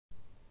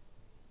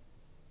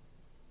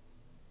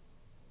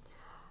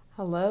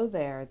Hello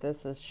there,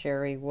 this is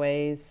Sherry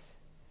Ways,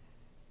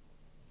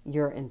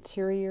 your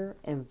interior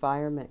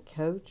environment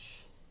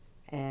coach,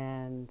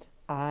 and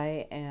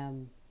I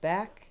am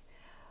back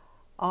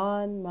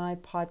on my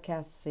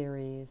podcast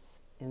series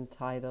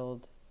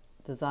entitled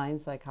Design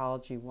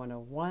Psychology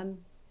 101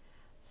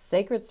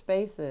 Sacred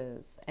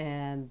Spaces.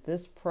 And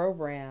this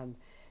program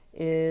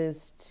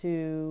is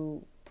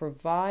to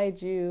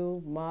provide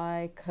you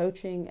my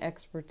coaching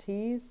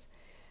expertise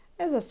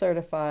as a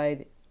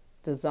certified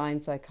design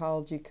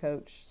psychology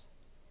coach,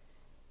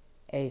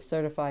 a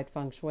certified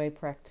feng shui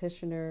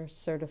practitioner,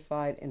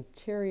 certified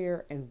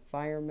interior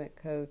environment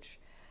coach,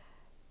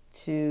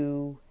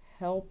 to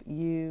help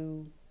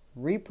you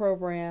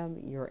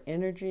reprogram your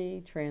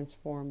energy,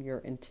 transform your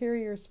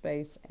interior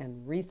space,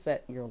 and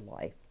reset your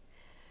life.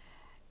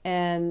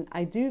 And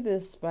I do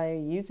this by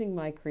using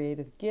my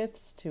creative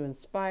gifts to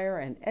inspire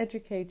and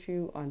educate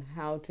you on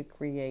how to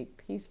create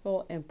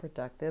peaceful and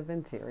productive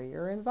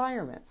interior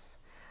environments.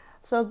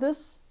 So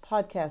this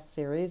podcast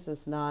series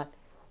is not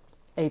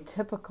a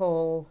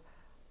typical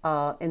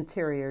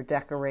interior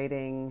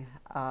decorating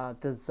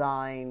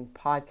design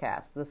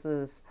podcast. This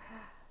is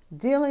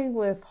dealing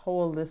with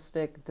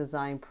holistic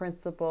design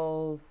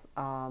principles,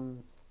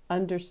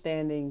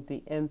 understanding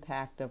the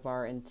impact of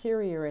our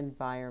interior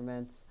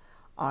environments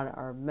on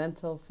our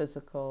mental,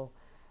 physical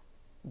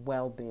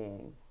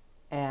well-being.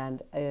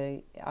 And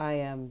I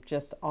am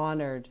just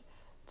honored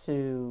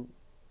to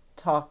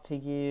talk to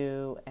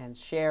you and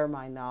share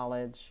my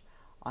knowledge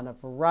on a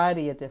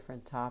variety of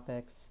different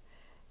topics.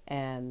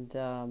 And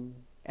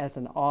as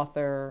an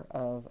author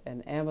of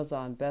an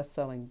Amazon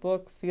best-selling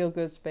book, Feel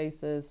Good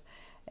Spaces,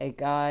 a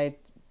guide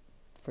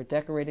for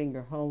decorating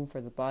your home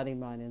for the body,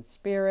 mind, and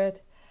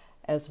spirit,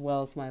 as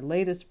well as my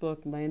latest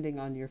book, Landing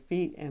on Your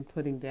Feet and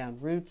Putting Down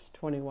Roots,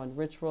 21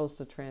 Rituals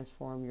to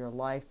Transform Your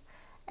Life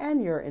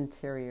and Your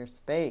Interior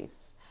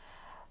Space.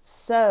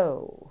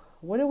 So,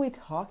 what are we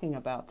talking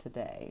about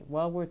today?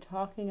 Well, we're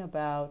talking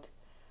about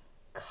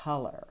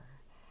color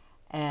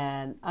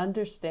and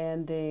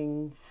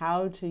understanding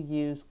how to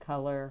use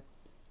color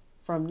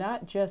from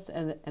not just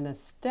an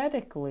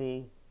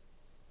aesthetically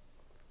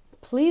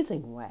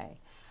pleasing way,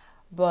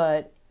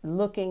 but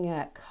looking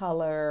at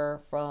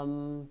color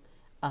from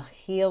a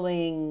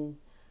healing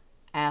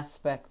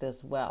aspect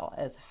as well,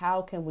 as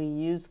how can we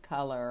use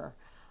color,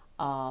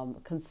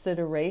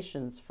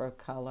 considerations for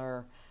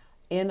color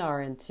in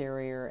our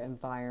interior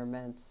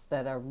environments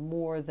that are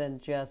more than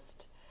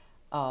just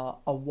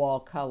a wall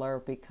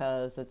color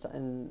because it's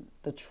in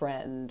the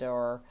trend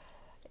or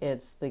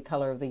it's the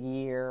color of the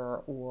year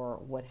or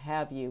what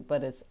have you,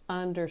 but it's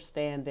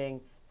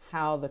understanding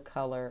how the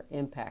color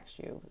impacts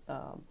you.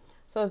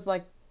 So it's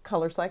like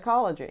color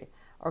psychology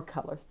or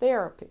color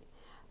therapy.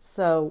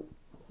 So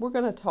we're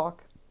going to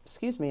talk,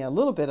 a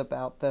little bit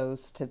about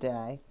those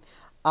today.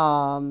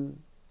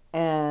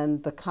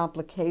 And the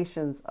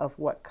complications of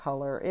what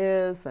color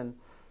is and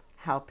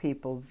how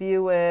people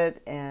view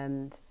it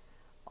and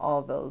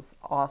all those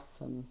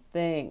awesome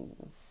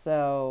things.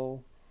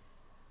 So,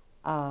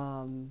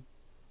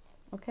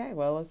 okay,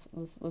 well,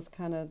 let's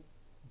kind of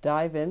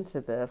dive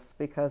into this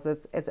because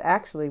it's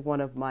actually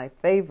one of my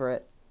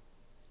favorite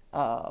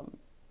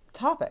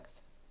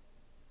topics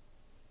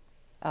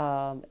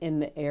in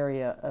the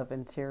area of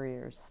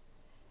interiors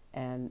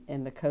and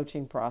in the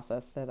coaching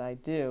process that I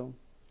do.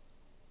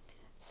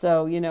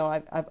 So,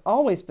 I've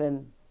always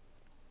been,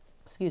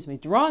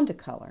 drawn to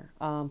color.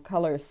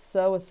 Color is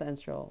so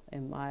essential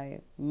in my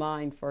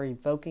mind for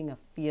evoking a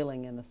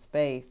feeling in a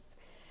space.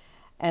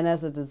 And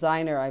as a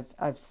designer,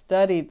 I've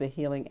studied the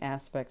healing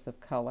aspects of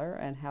color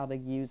and how to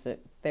use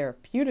it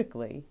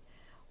therapeutically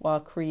while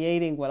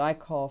creating what I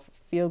call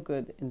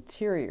feel-good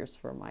interiors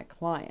for my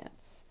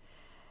clients.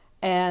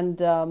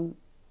 And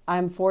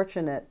I'm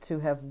fortunate to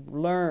have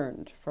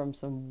learned from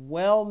some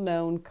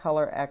well-known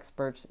color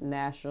experts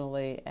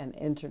nationally and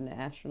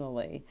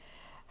internationally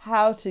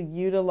how to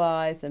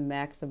utilize and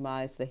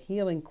maximize the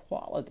healing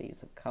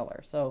qualities of color.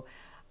 So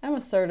I'm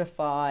a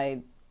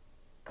certified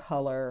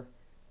color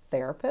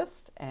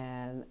therapist,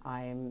 and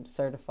I'm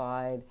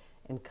certified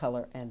in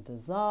color and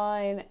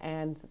design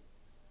and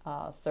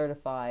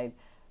certified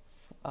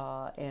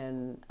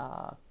in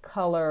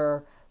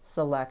color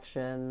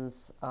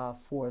selections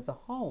for the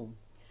home.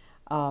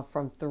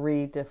 From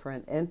 3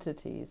 different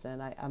entities,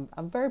 and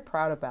I'm very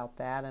proud about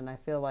that, and I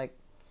feel like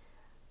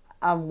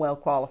I'm well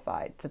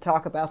qualified to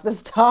talk about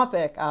this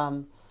topic.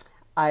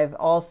 I've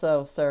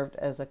also served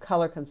as a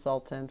color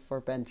consultant for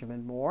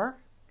Benjamin Moore,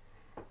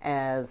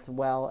 as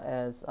well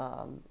as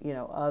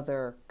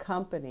other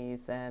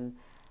companies, and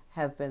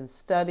have been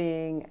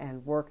studying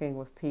and working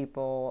with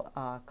people,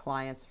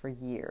 clients for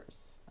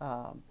years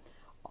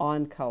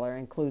on color,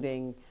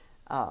 including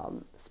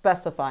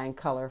specifying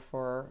color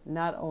for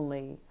not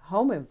only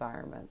home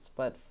environments,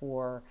 but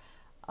for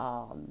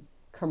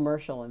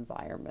commercial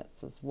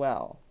environments as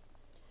well.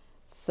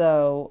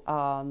 So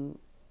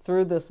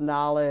through this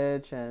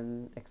knowledge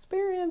and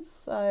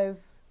experience, I've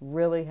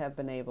really have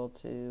been able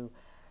to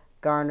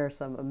garner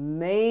some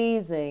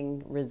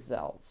amazing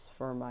results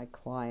for my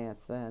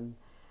clients. And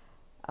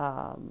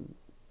want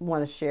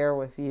to share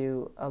with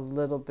you a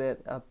little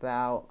bit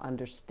about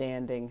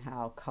understanding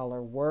how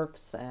color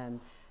works and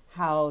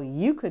how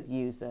you could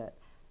use it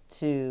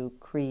to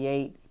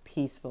create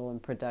peaceful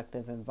and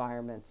productive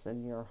environments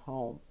in your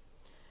home.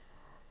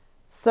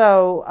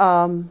 So,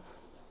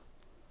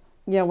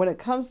 when it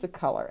comes to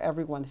color,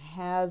 everyone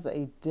has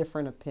a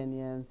different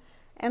opinion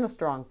and a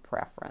strong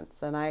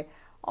preference. And I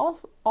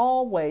also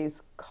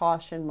always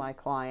caution my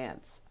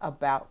clients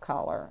about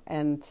color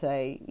and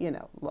say,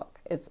 look,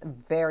 it's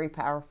very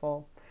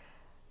powerful.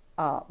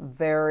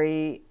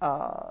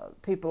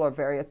 People are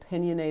very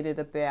opinionated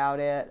about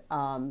it.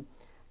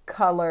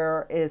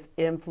 Color is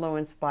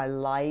influenced by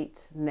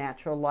light,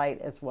 natural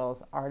light, as well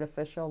as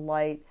artificial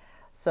light.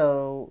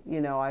 So,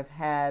 I've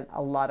had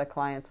a lot of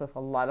clients with a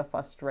lot of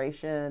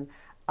frustration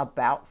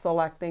about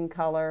selecting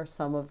color.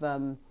 Some of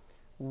them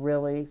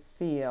really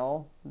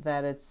feel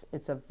that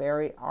it's a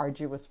very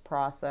arduous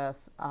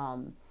process.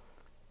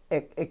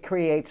 It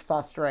creates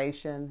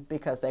frustration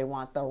because they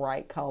want the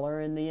right color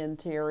in the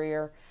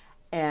interior.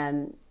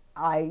 And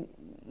I,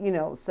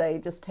 say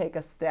just take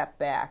a step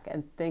back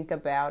and think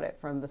about it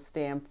from the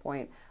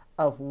standpoint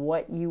of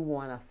what you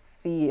want to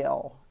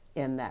feel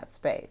in that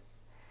space.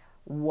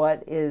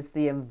 What is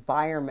the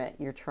environment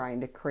you're trying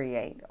to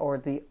create, or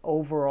the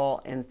overall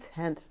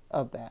intent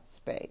of that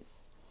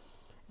space?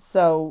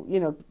 So,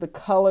 the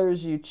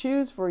colors you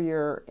choose for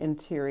your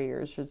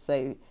interior should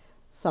say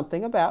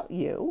something about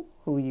you,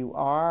 who you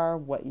are,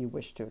 what you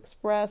wish to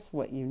express,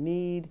 what you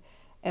need,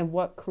 and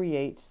what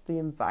creates the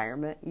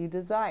environment you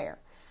desire.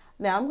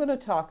 Now, I'm going to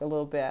talk a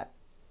little bit.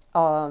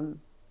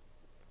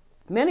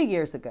 Many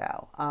years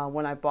ago,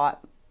 when I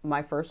bought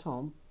my first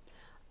home,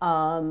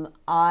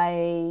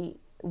 I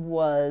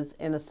was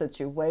in a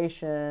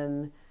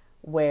situation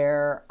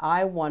where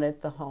I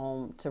wanted the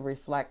home to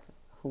reflect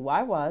who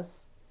I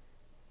was,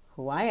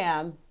 who I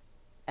am,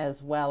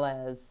 as well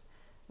as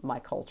my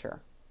culture.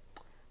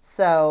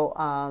 So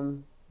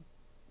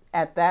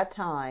at that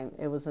time,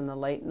 it was in the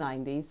late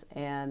 90s,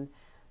 and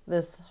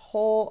this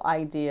whole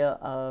idea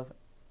of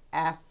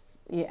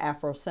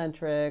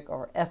Afrocentric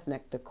or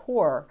ethnic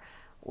decor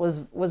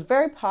was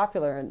very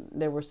popular, and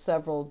there were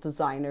several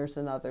designers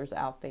and others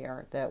out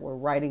there that were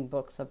writing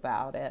books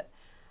about it.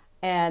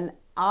 And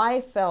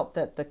I felt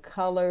that the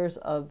colors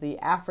of the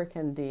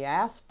African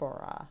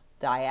diaspora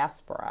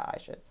I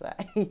should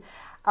say,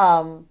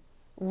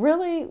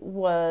 really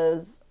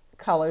was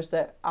colors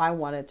that I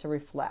wanted to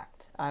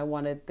reflect. I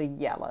wanted the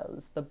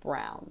yellows, the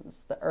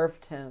browns, the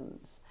earth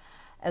tones,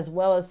 as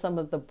well as some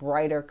of the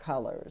brighter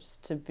colors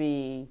to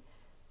be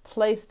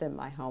placed in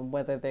my home,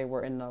 whether they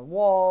were in the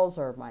walls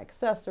or my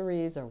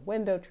accessories or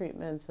window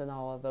treatments and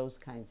all of those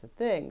kinds of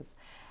things.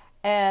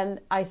 And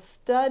I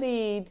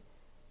studied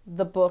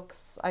the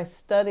books, I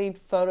studied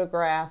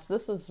photographs.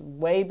 This was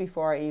way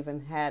before I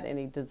even had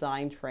any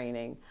design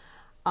training,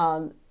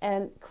 and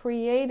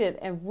created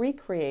and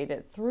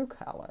recreated through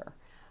color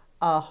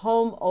a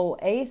home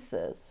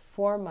oasis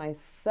for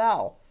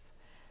myself,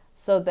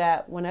 so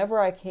that whenever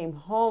I came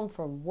home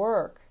from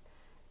work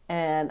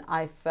and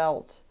I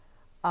felt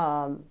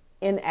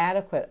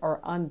inadequate or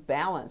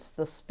unbalanced,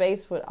 the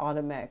space would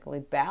automatically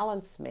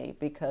balance me,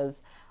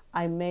 because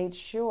I made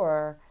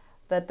sure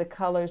that the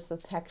colors, the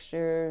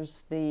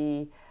textures,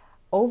 the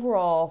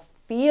overall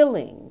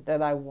feeling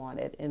that I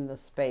wanted in the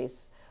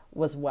space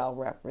was well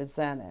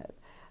represented.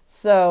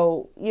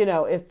 So,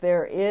 if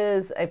there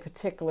is a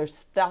particular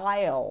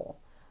style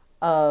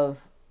of,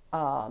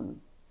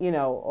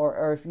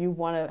 or if you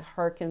want to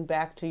hearken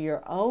back to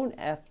your own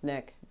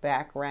ethnic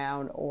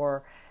background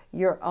or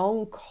your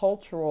own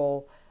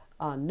cultural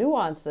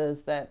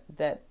nuances that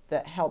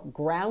help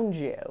ground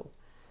you,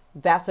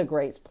 that's a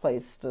great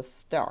place to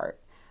start.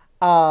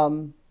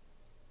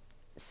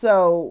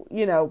 So,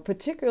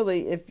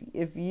 particularly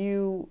if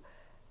you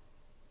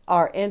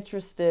are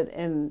interested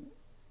in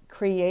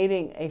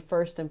creating a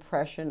first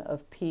impression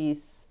of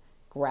peace,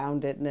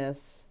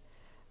 groundedness,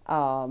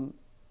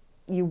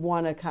 you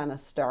want to kind of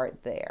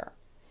start there.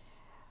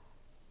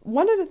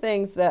 One of the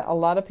things that a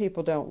lot of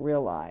people don't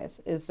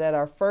realize is that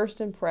our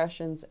first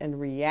impressions and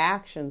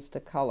reactions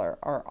to color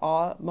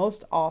are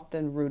most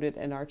often rooted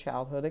in our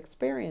childhood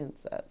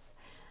experiences.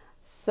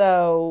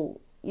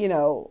 So,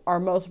 our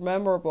most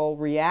memorable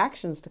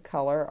reactions to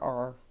color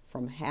are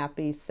from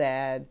happy,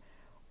 sad,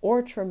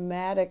 or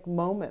traumatic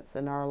moments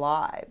in our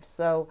lives.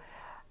 So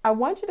I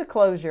want you to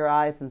close your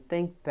eyes and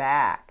think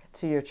back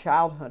to your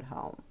childhood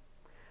home.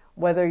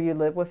 Whether you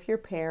live with your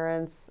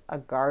parents, a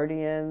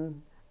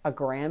guardian, a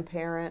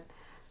grandparent,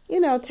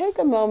 take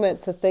a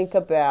moment to think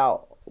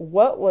about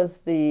what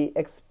was the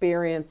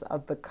experience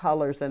of the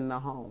colors in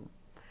the home.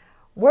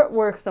 What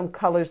were some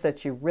colors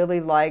that you really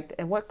liked,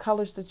 and what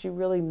colors did you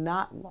really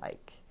not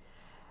like?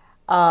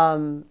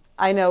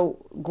 I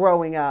know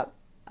growing up,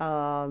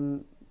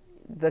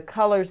 the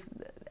colors,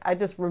 I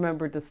just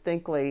remember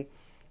distinctly,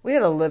 we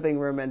had a living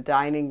room and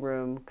dining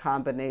room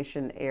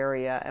combination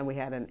area, and we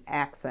had an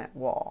accent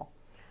wall.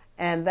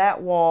 And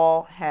that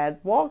wall had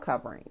wall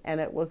covering, and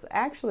it was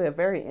actually a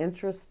very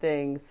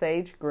interesting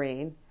sage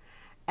green.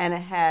 and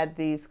it had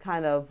these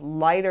kind of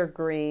lighter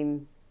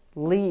green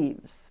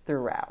leaves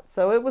throughout.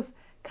 So it was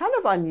kind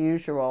of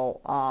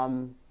unusual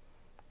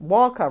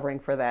wall covering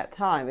for that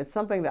time. It's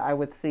something that I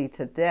would see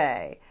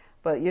today,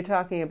 but you're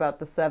talking about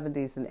the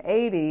 70s and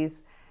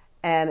 80s,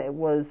 and it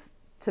was,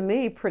 to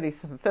me, pretty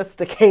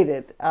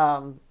sophisticated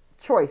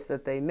choice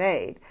that they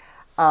made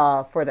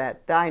for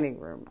that dining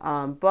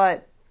room.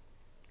 But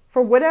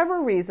for whatever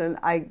reason,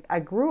 I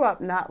grew up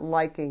not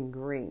liking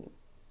green.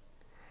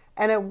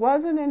 And it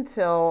wasn't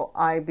until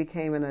I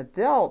became an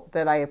adult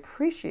that I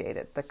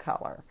appreciated the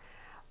color.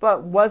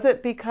 But was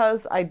it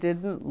because I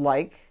didn't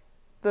like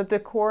the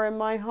decor in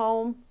my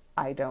home?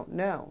 I don't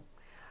know.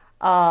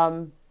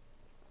 The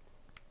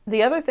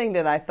other thing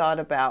that I thought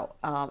about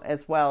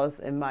as well as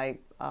in my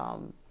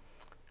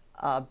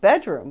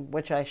bedroom,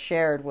 which I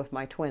shared with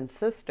my twin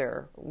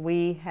sister,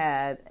 we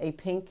had a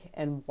pink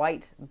and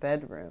white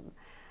bedroom.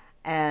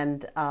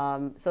 And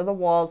so the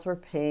walls were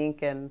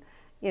pink, and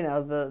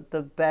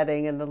the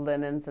bedding and the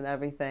linens and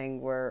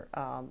everything were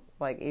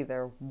like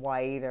either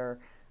white or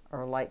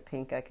light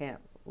pink. I can't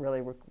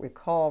really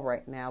recall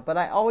right now, but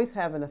I always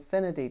have an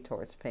affinity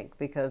towards pink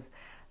because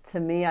to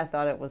me, I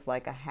thought it was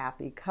like a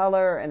happy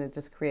color, and it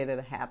just created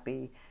a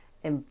happy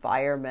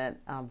environment,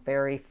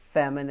 very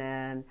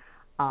feminine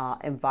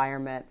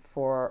environment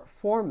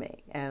for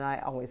me. And I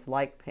always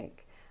liked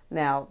pink.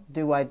 Now,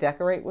 do I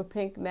decorate with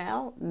pink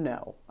now?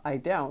 No, I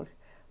don't.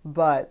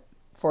 But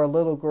for a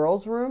little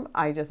girl's room,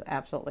 I just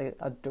absolutely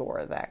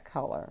adore that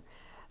color.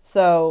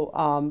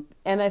 So,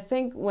 and I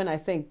think when I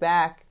think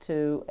back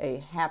to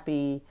a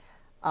happy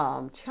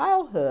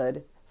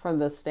childhood from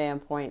the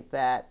standpoint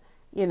that,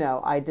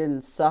 I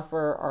didn't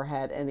suffer or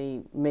had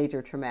any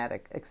major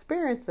traumatic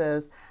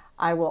experiences,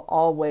 I will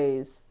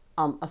always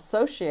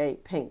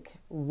associate pink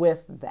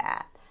with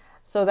that.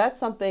 So that's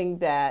something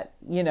that,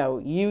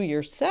 you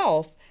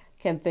yourself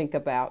can think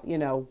about,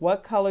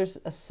 what colors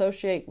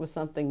associate with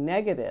something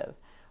negative,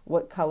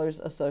 what colors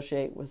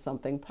associate with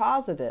something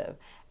positive.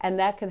 And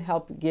that can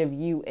help give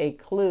you a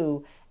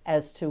clue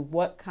as to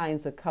what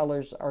kinds of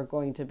colors are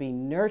going to be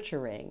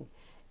nurturing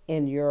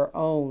in your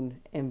own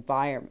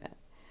environment.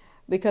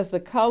 Because the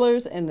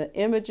colors and the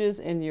images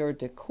in your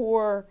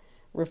decor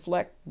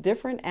reflect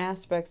different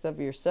aspects of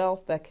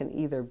yourself that can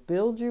either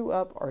build you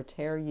up or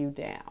tear you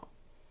down.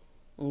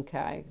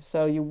 Okay,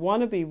 so you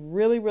want to be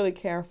really, really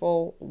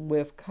careful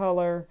with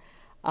color.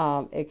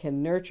 It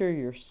can nurture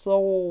your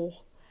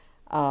soul.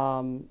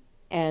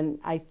 And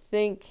I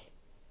think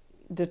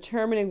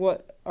determining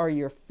what are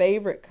your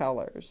favorite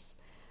colors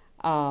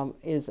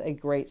is a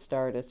great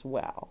start as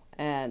well.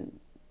 And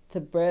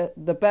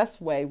the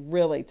best way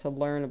really to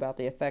learn about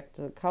the effect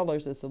of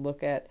colors is to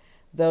look at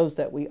those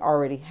that we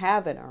already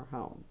have in our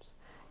homes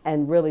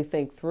and really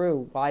think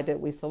through, why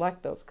did we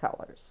select those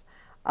colors?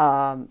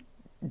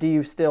 Do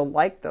you still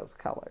like those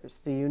colors?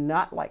 Do you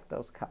not like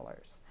those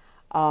colors?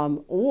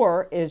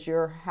 Or is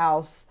your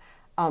house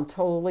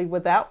totally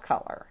without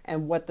color?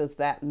 And what does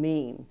that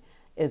mean?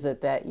 Is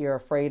it that you're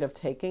afraid of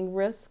taking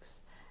risks?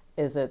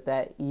 Is it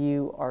that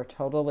you are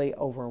totally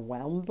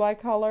overwhelmed by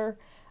color?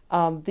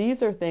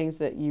 These are things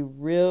that you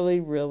really,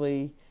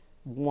 really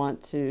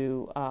want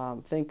to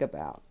think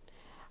about.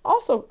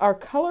 Also, our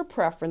color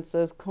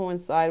preferences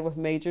coincide with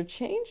major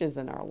changes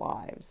in our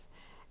lives.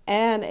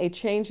 And a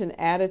change in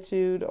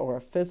attitude or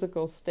a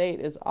physical state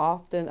is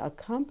often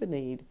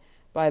accompanied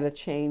by the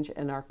change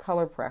in our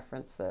color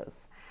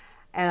preferences.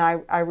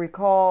 And I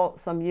recall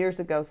some years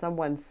ago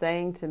someone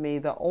saying to me,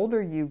 the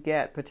older you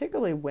get,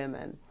 particularly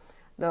women,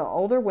 the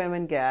older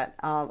women get,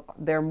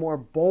 they're more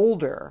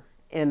bolder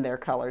in their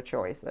color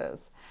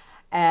choices.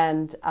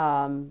 And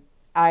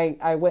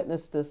I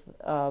witnessed this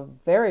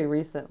very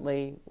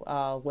recently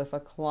with a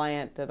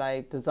client that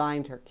I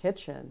designed her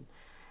kitchen.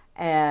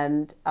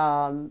 And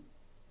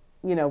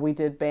we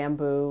did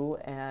bamboo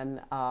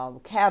and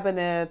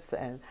cabinets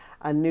and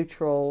a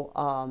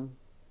neutral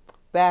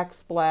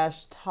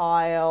backsplash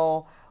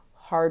tile,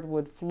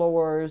 hardwood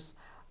floors,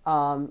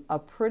 a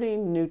pretty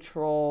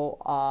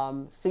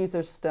neutral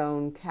Caesar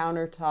stone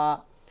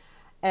countertop.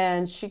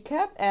 And she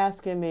kept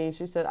asking me,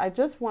 she said, I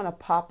just want a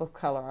pop of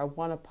color. I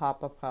want a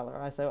pop of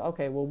color. I said,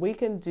 okay, well, we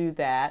can do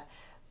that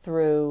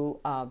through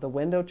the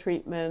window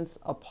treatments,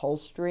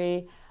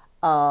 upholstery,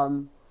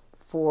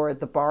 for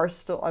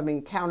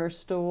the counter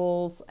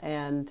stools,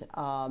 and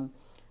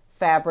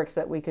fabrics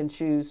that we can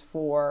choose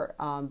for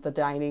the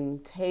dining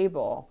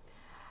table.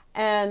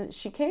 And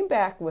she came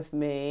back with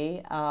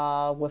me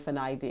with an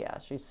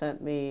idea. She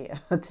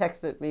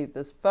texted me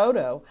this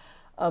photo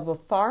of a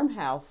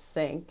farmhouse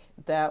sink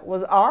that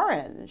was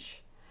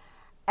orange.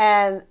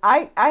 And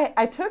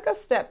I took a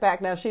step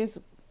back. Now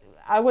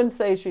I wouldn't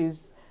say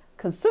she's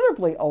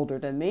considerably older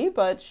than me,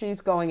 but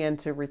she's going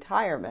into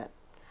retirement.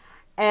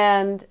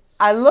 And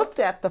I looked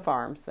at the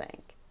farm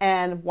sink,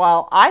 and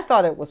while I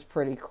thought it was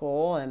pretty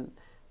cool and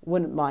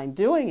wouldn't mind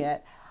doing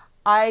it,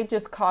 I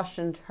just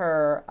cautioned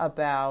her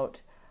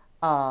about,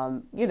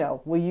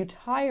 will you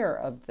tire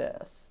of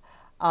this?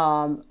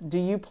 Do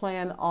you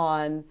plan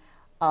on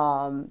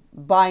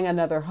buying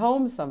another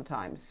home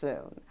sometime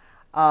soon?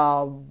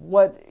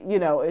 what,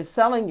 is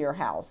selling your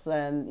house.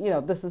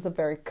 And, this is a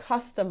very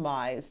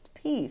customized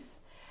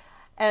piece.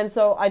 And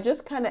so I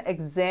just kind of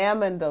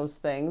examined those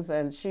things,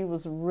 and she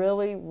was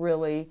really,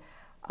 really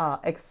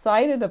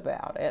excited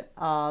about it.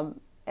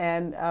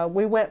 And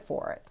we went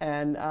for it,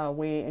 and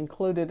we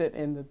included it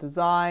in the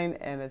design,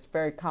 and it's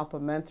very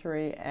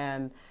complimentary,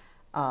 and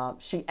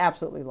she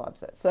absolutely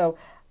loves it. So,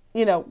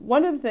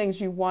 one of the things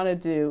you want to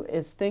do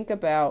is think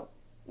about,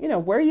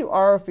 where you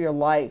are with your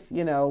life,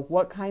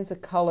 what kinds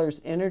of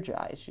colors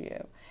energize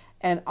you.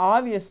 And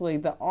obviously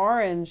the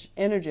orange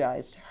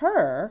energized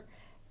her,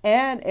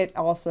 and it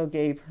also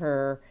gave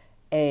her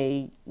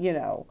a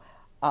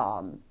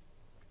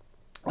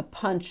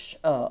punch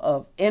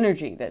of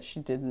energy that she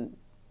didn't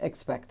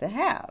expect to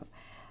have.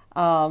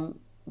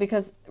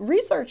 Because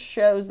research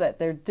shows that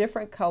there are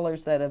different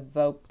colors that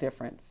evoke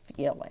different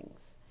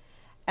feelings.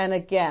 And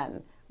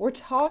again, we're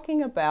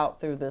talking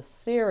about through this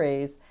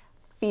series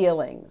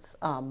feelings,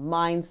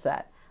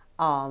 mindset,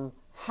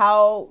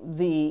 how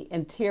the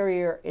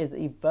interior is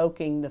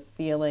evoking the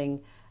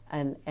feeling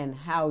and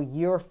how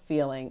you're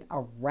feeling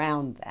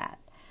around that.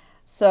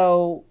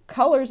 So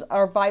colors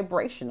are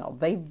vibrational.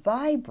 They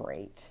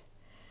vibrate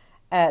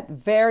at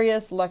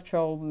various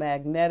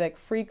electromagnetic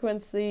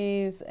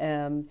frequencies,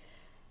 and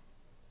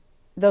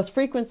those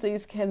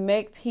frequencies can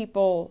make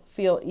people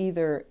feel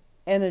either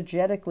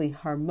energetically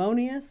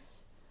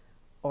harmonious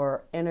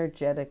or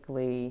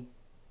energetically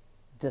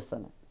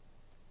dissonant.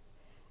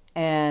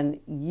 And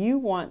you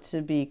want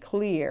to be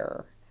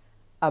clear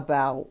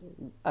about,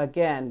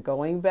 again,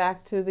 going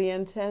back to the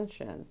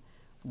intention,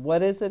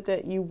 what is it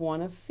that you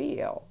want to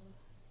feel?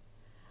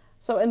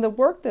 So in the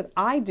work that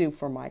I do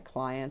for my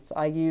clients,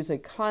 I use a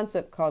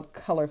concept called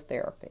color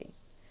therapy.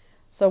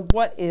 So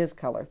what is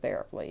color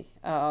therapy?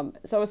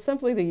 So it's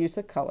simply the use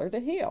of color to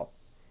heal.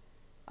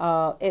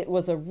 It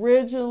was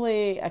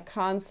originally a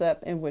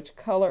concept in which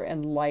color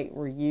and light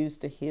were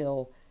used to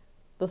heal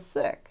the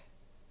sick,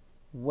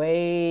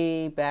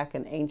 way back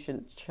in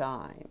ancient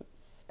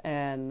times.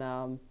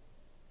 And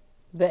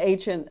the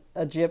ancient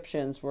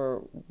Egyptians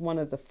were one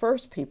of the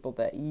first people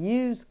that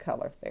used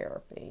color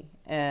therapy.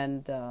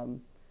 And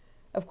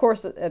of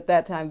course, at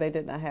that time, they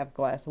did not have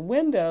glass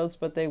windows,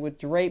 but they would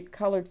drape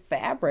colored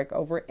fabric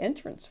over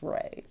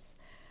entranceways,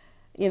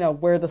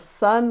 where the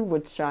sun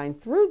would shine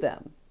through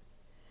them.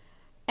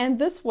 And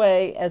this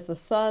way, as the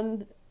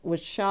sun would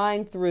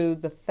shine through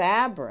the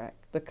fabric,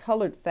 the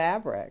colored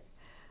fabric,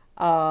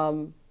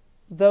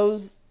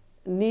 those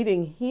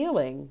needing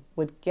healing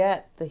would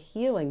get the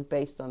healing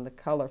based on the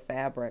color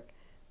fabric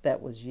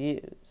that was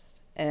used.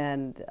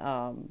 And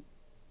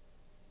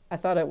I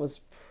thought it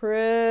was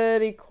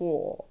pretty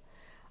cool.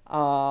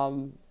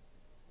 In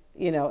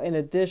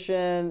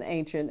addition,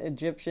 ancient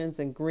Egyptians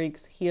and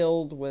Greeks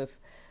healed with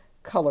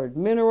colored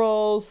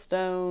minerals,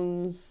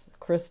 stones,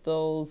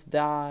 crystals,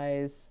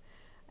 dyes,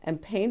 and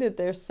painted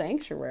their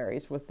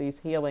sanctuaries with these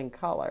healing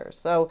colors.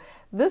 So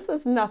this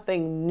is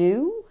nothing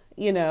new.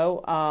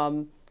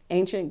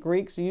 Ancient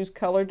Greeks used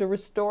color to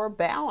restore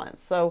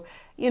balance. So,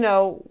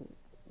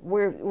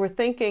 we're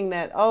thinking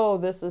that,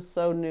 this is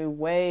so new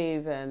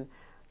wave and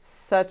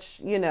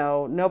such,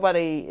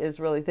 nobody is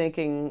really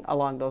thinking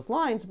along those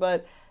lines.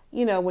 But,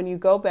 when you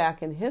go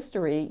back in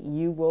history,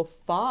 you will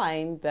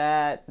find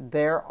that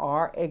there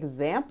are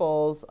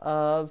examples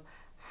of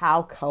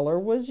how color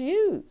was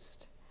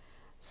used.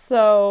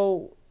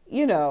 So,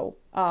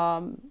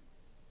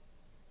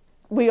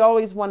 we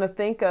always want to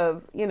think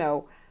of,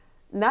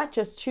 not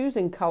just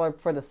choosing color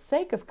for the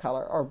sake of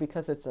color or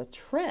because it's a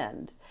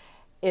trend.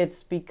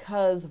 It's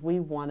because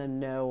we want to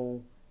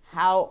know,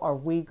 how are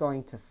we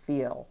going to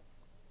feel?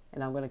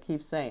 And I'm going to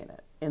keep saying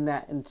it, in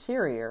that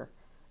interior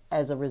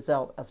as a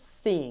result of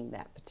seeing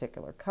that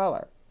particular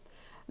color.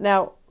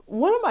 Now,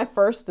 one of my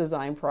first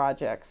design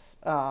projects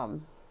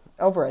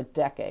over a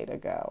decade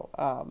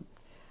ago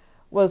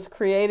was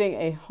creating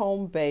a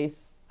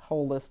home-based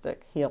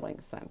holistic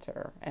healing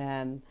center.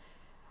 And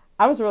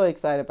I was really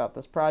excited about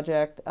this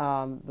project.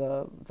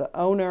 The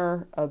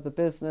owner of the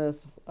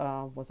business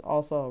was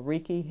also a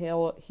Reiki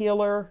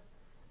healer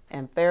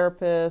and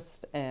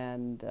therapist.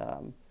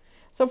 And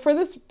so for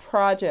this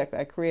project,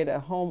 I created a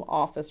home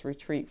office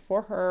retreat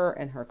for her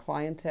and her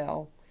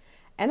clientele.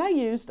 And I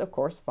used, of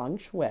course, feng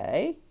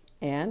shui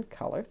and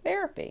color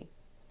therapy.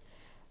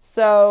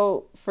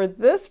 So for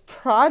this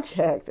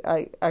project,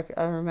 I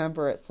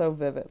remember it so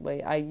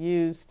vividly. I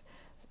used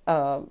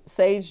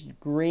sage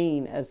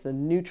green as the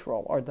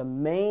neutral or the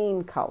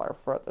main color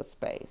for the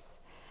space.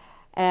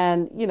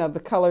 And, the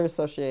color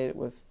associated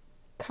with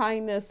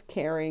kindness,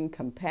 caring,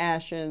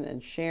 compassion,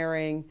 and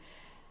sharing,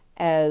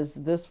 as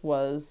this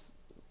was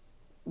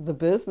the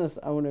business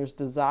owner's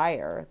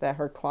desire that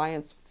her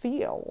clients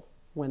feel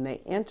when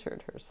they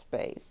entered her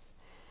space.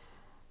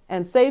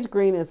 And sage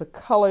green is a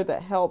color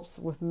that helps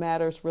with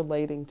matters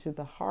relating to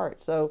the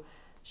heart. So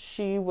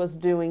she was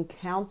doing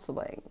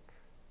counseling,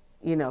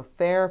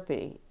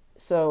 therapy.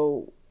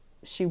 So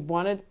she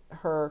wanted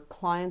her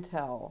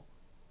clientele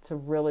to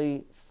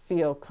really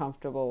feel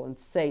comfortable and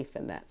safe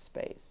in that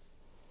space.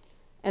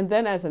 And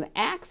then as an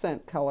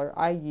accent color,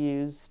 I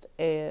used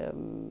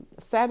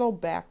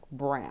Saddleback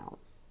Brown.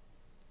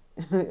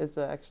 It's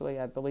actually,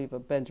 I believe, a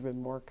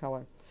Benjamin Moore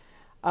color.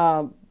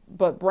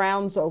 But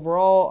browns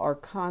overall are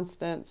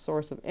constant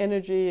source of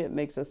energy. It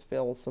makes us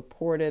feel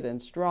supported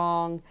and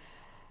strong.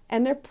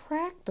 And they're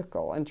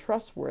practical and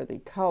trustworthy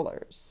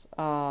colors.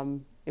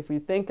 If we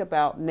think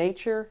about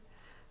nature,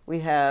 we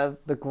have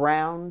the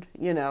ground,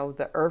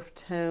 the earth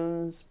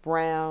tones,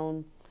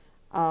 brown.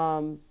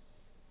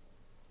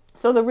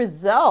 So the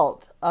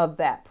result of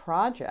that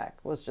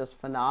project was just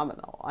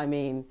phenomenal. I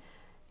mean,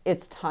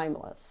 it's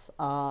timeless.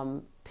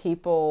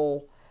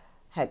 People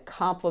had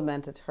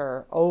complimented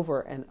her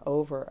over and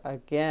over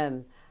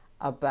again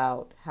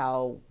about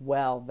how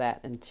well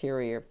that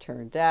interior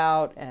turned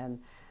out, and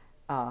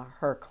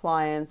her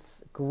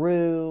clients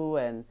grew,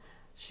 and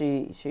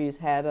she's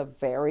had a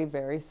very,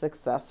 very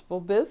successful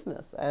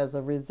business as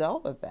a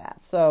result of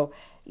that. So,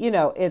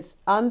 it's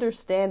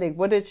understanding.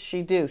 What did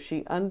she do?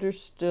 She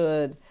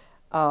understood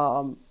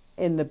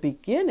in the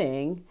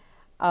beginning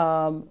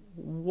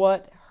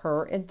what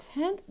her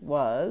intent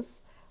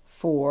was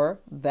for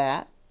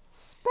that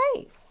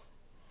space.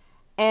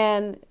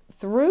 And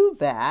through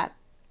that,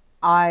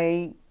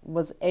 I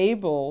was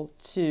able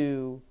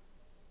to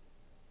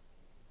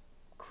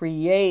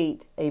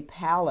create a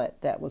palette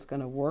that was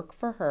going to work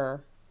for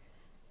her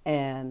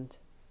and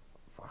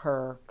for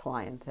her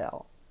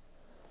clientele.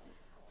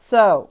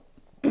 So,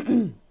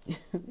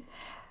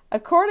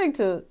 according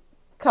to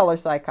color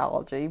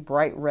psychology,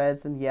 bright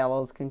reds and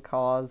yellows can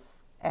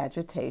cause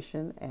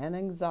agitation and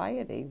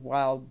anxiety,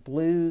 while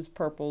blues,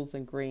 purples,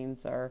 and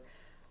greens are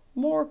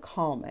more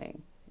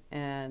calming.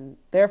 And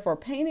therefore,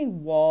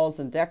 painting walls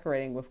and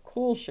decorating with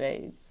cool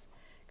shades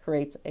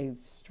creates a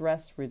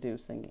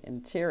stress-reducing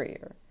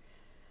interior.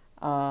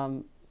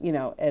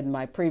 In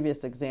my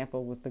previous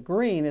example with the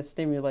green, it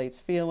stimulates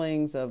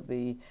feelings of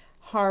the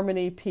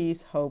harmony,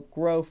 peace, hope,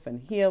 growth,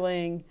 and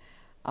healing.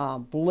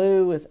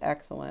 Blue is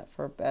excellent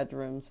for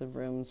bedrooms and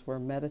rooms where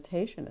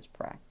meditation is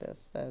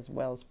practiced, as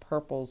well as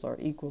purples are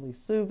equally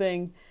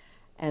soothing,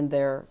 and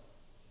they're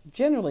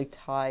generally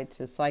tied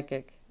to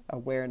psychic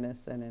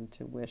awareness and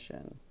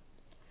intuition.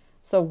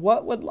 So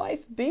what would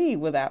life be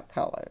without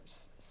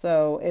colors?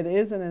 So it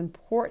is an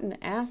important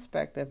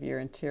aspect of your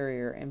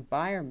interior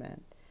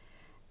environment,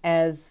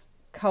 as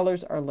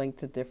colors are linked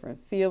to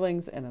different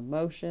feelings and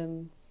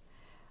emotions.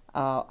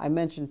 I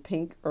mentioned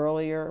pink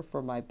earlier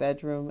for my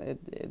bedroom. It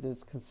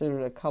is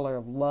considered a color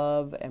of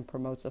love and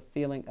promotes a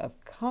feeling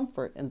of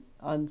comfort in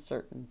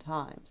uncertain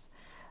times.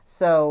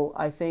 So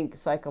I think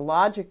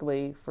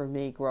psychologically, for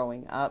me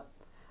growing up,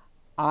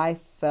 I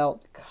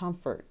felt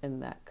comfort in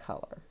that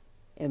color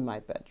in my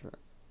bedroom.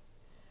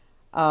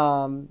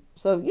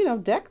 So,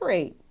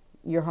 decorate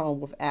your home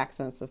with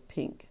accents of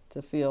pink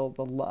to feel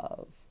the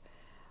love.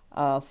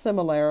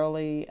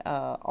 Similarly,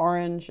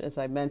 orange, as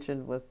I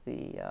mentioned with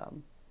the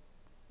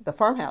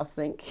farmhouse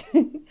sink,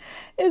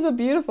 is a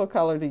beautiful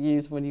color to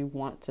use when you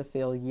want to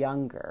feel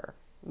younger.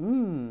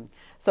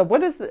 So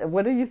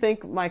what do you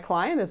think my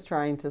client is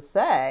trying to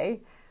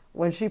say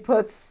when she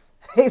puts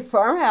a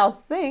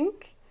farmhouse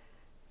sink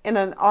in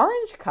an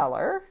orange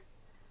color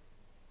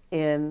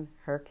in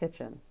her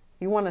kitchen?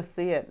 If you want to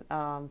see it,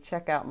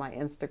 check out my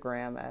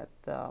Instagram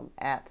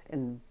at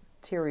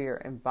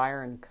Interior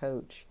Environ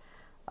Coach.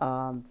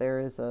 There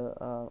is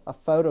a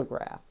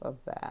photograph of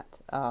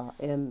that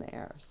in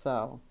there.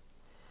 So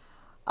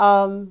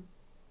let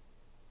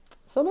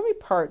me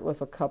part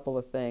with a couple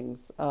of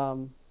things.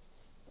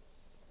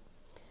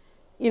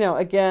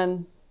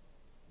 Again,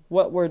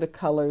 what were the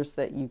colors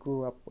that you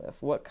grew up with?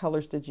 What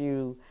colors did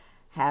you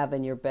have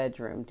in your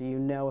bedroom? Do you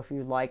know if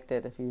you liked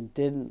it, if you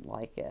didn't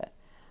like it?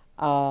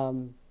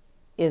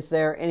 Is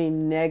there any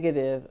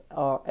negative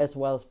as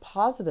well as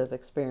positive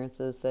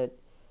experiences that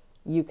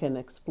you can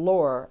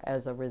explore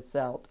as a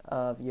result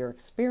of your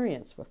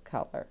experience with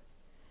color?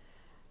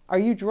 Are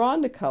you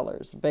drawn to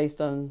colors based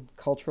on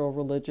cultural,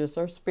 religious,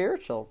 or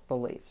spiritual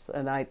beliefs?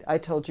 And I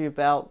told you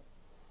about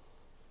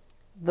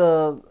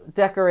the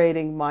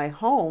decorating my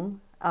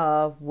home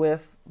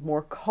with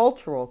more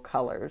cultural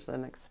colors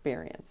and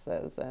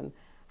experiences, and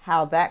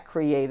how that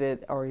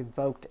created or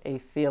evoked a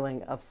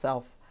feeling of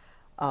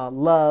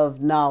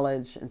self-love,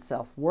 knowledge, and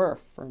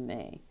self-worth for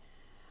me.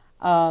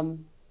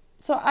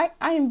 So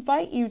I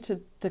invite you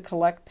to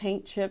collect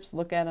paint chips,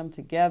 look at them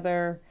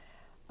together.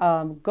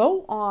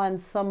 Go on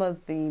some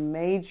of the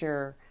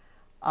major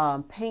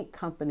paint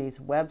companies'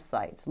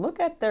 websites. Look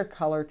at their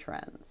color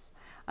trends.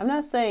 I'm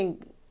not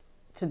saying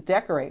to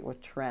decorate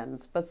with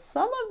trends, but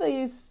some of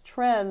these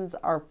trends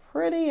are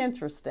pretty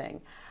interesting.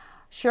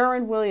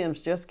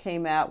 Sherwin-Williams just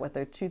came out with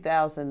their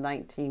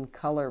 2019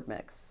 color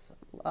mix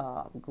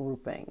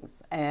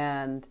groupings,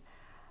 and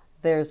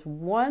there's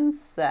one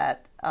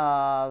set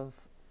of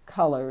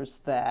colors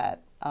that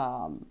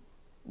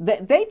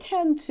they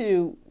tend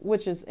to,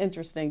 which is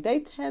interesting, they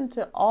tend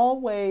to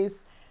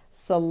always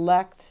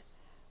select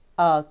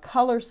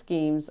color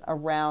schemes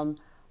around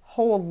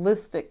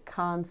holistic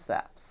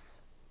concepts.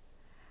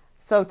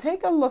 So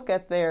take a look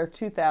at their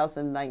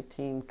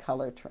 2019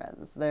 color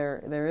trends.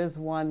 There is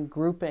one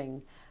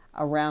grouping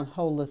around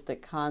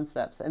holistic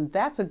concepts, and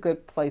that's a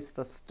good place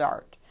to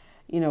start,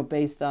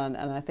 based on,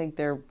 and I think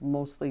they're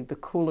mostly the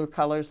cooler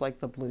colors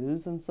like the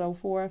blues and so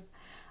forth.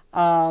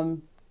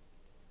 And,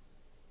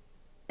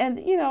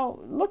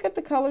 look at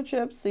the color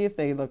chips, see if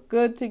they look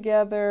good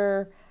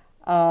together.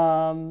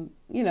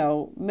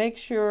 Make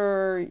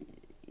sure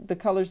the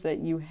colors that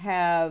you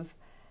have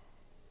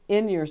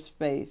in your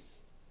space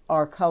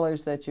are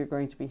colors that you're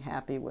going to be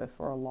happy with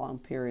for a long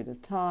period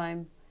of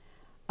time.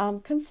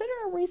 Consider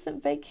a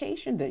recent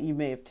vacation that you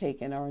may have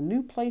taken or a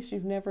new place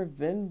you've never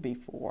been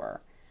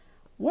before.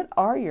 What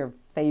are your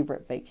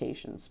favorite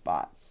vacation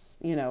spots?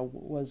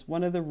 Was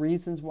one of the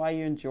reasons why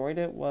you enjoyed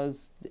it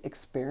was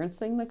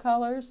experiencing the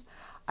colors?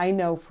 I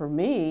know for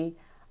me,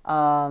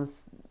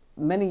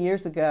 many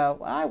years ago,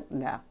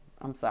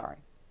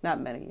 not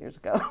many years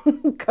ago,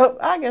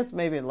 I guess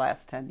maybe the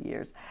last 10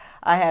 years,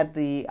 I had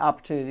the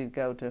opportunity to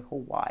go to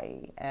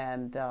Hawaii,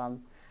 and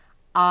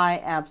I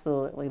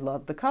absolutely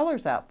loved the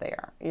colors out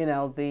there.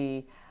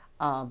 The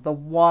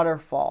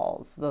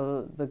waterfalls,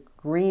 the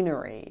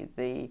greenery,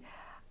 the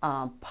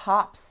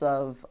pops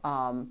of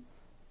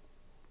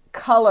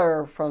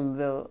color from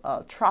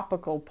the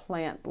tropical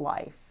plant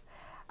life.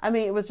 I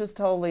mean, it was just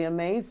totally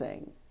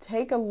amazing.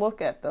 Take a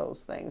look at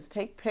those things.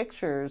 Take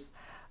pictures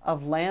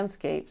of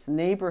landscapes,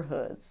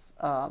 neighborhoods,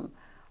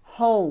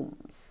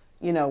 homes,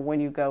 when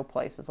you go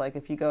places. Like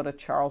if you go to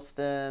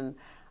Charleston,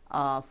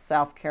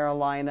 South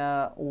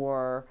Carolina,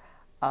 or,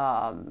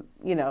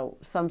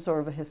 some sort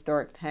of a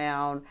historic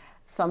town.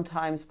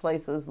 Sometimes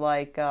places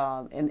like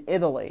in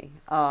Italy,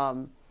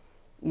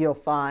 you'll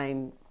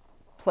find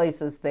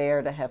places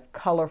there to have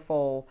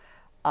colorful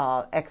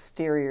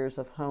exteriors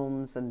of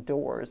homes and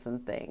doors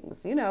and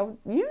things.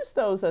 Use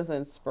those as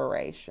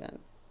inspiration.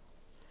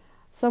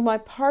 So my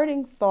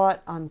parting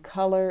thought on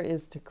color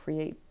is to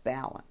create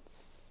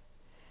balance.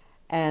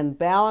 And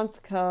balance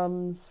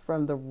comes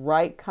from the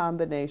right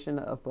combination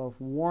of both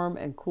warm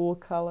and cool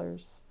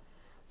colors.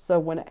 So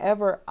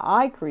whenever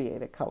I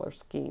create a color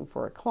scheme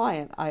for a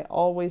client, I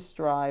always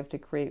strive to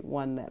create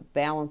one that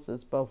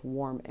balances both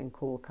warm and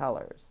cool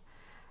colors.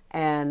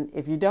 And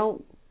if you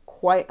don't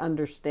quite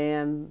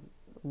understand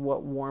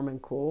what warm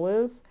and cool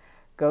is,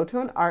 go to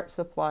an art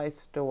supply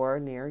store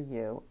near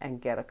you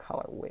and get a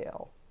color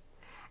wheel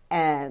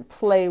and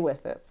play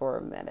with it for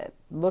a minute.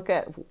 Look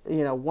at,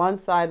 one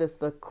side is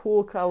the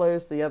cool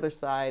colors, the other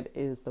side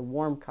is the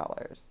warm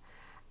colors,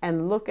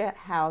 and look at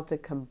how to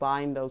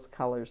combine those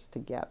colors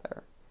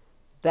together.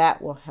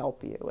 That will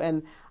help you.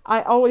 And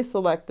I always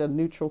select a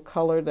neutral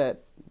color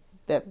that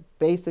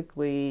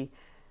basically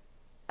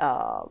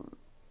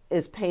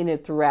is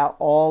painted throughout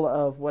all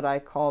of what I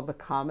call the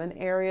common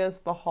areas,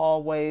 the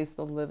hallways,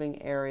 the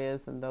living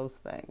areas, and those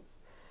things.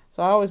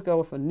 So I always go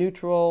with a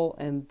neutral,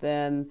 and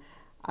then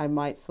I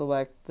might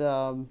select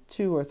 2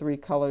 or 3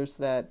 colors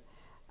that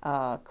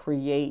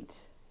create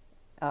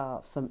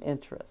some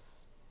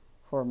interest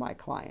for my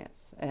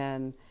clients.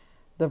 And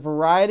the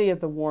variety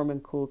of the warm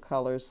and cool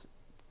colors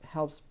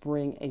helps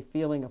bring a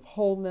feeling of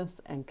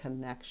wholeness and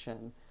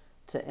connection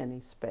to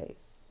any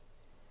space.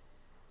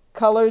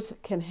 Colors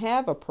can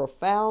have a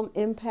profound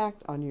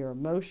impact on your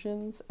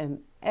emotions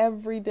and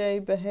everyday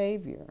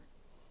behavior.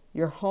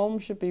 Your home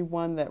should be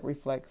one that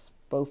reflects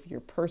both your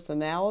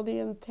personality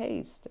and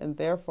taste, and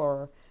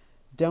therefore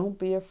don't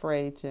be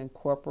afraid to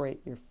incorporate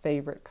your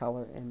favorite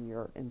color in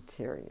your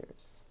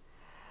interiors.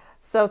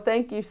 So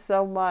thank you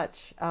so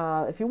much.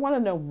 If you want to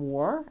know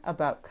more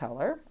about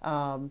color,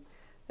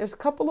 there's a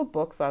couple of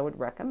books I would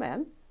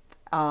recommend.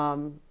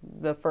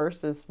 The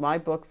first is my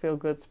book, Feel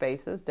Good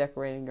Spaces,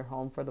 Decorating Your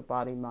Home for the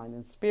Body, Mind,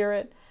 and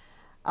Spirit,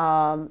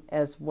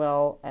 as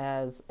well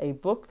as a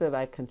book that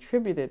I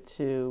contributed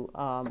to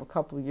a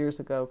couple of years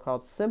ago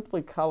called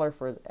Simply Color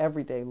for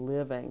Everyday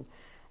Living.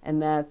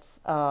 And that's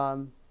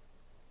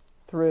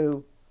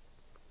through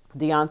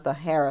Deonta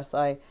Harris.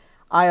 I,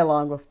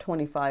 along with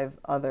 25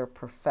 other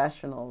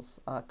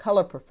professionals,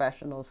 color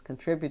professionals,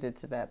 contributed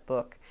to that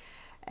book.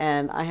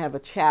 And I have a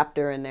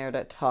chapter in there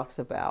that talks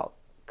about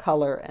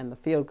color and the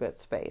feel-good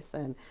space.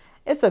 And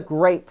it's a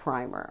great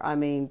primer. I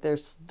mean,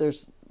 there's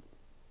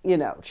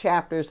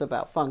chapters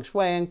about feng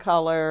shui and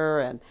color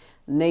and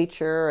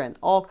nature and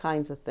all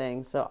kinds of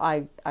things. So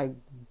I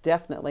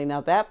definitely,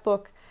 now that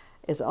book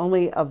is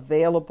only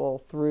available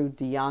through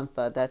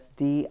Deonta. That's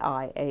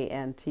Diantha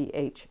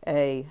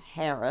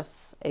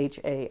Harris,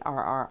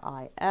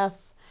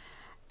 Harris.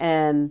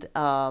 And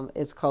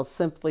it's called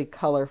Simply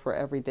Color for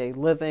Everyday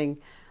Living.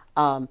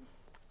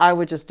 I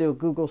would just do a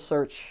Google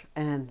search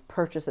and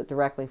purchase it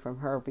directly from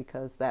her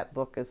because that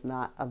book is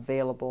not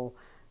available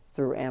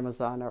through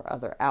Amazon or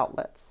other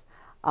outlets.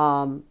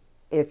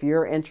 If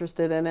you're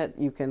interested in it,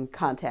 you can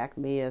contact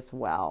me as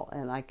well,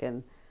 and I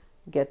can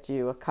get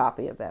you a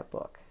copy of that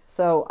book.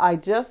 So I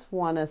just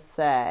want to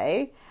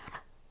say,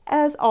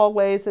 as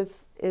always,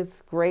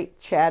 it's great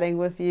chatting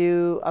with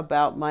you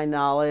about my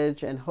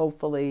knowledge, and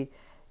hopefully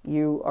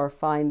you are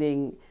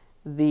finding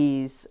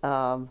these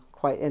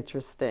quite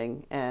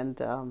interesting.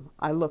 And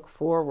I look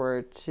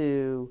forward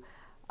to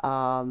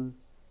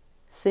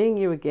seeing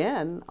you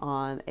again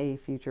on a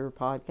future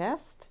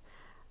podcast.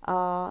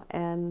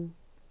 And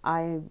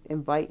I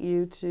invite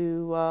you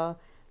to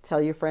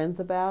tell your friends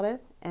about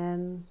it.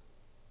 And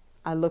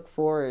I look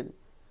forward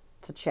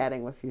to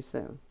chatting with you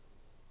soon.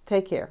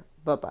 Take care.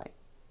 Bye-bye.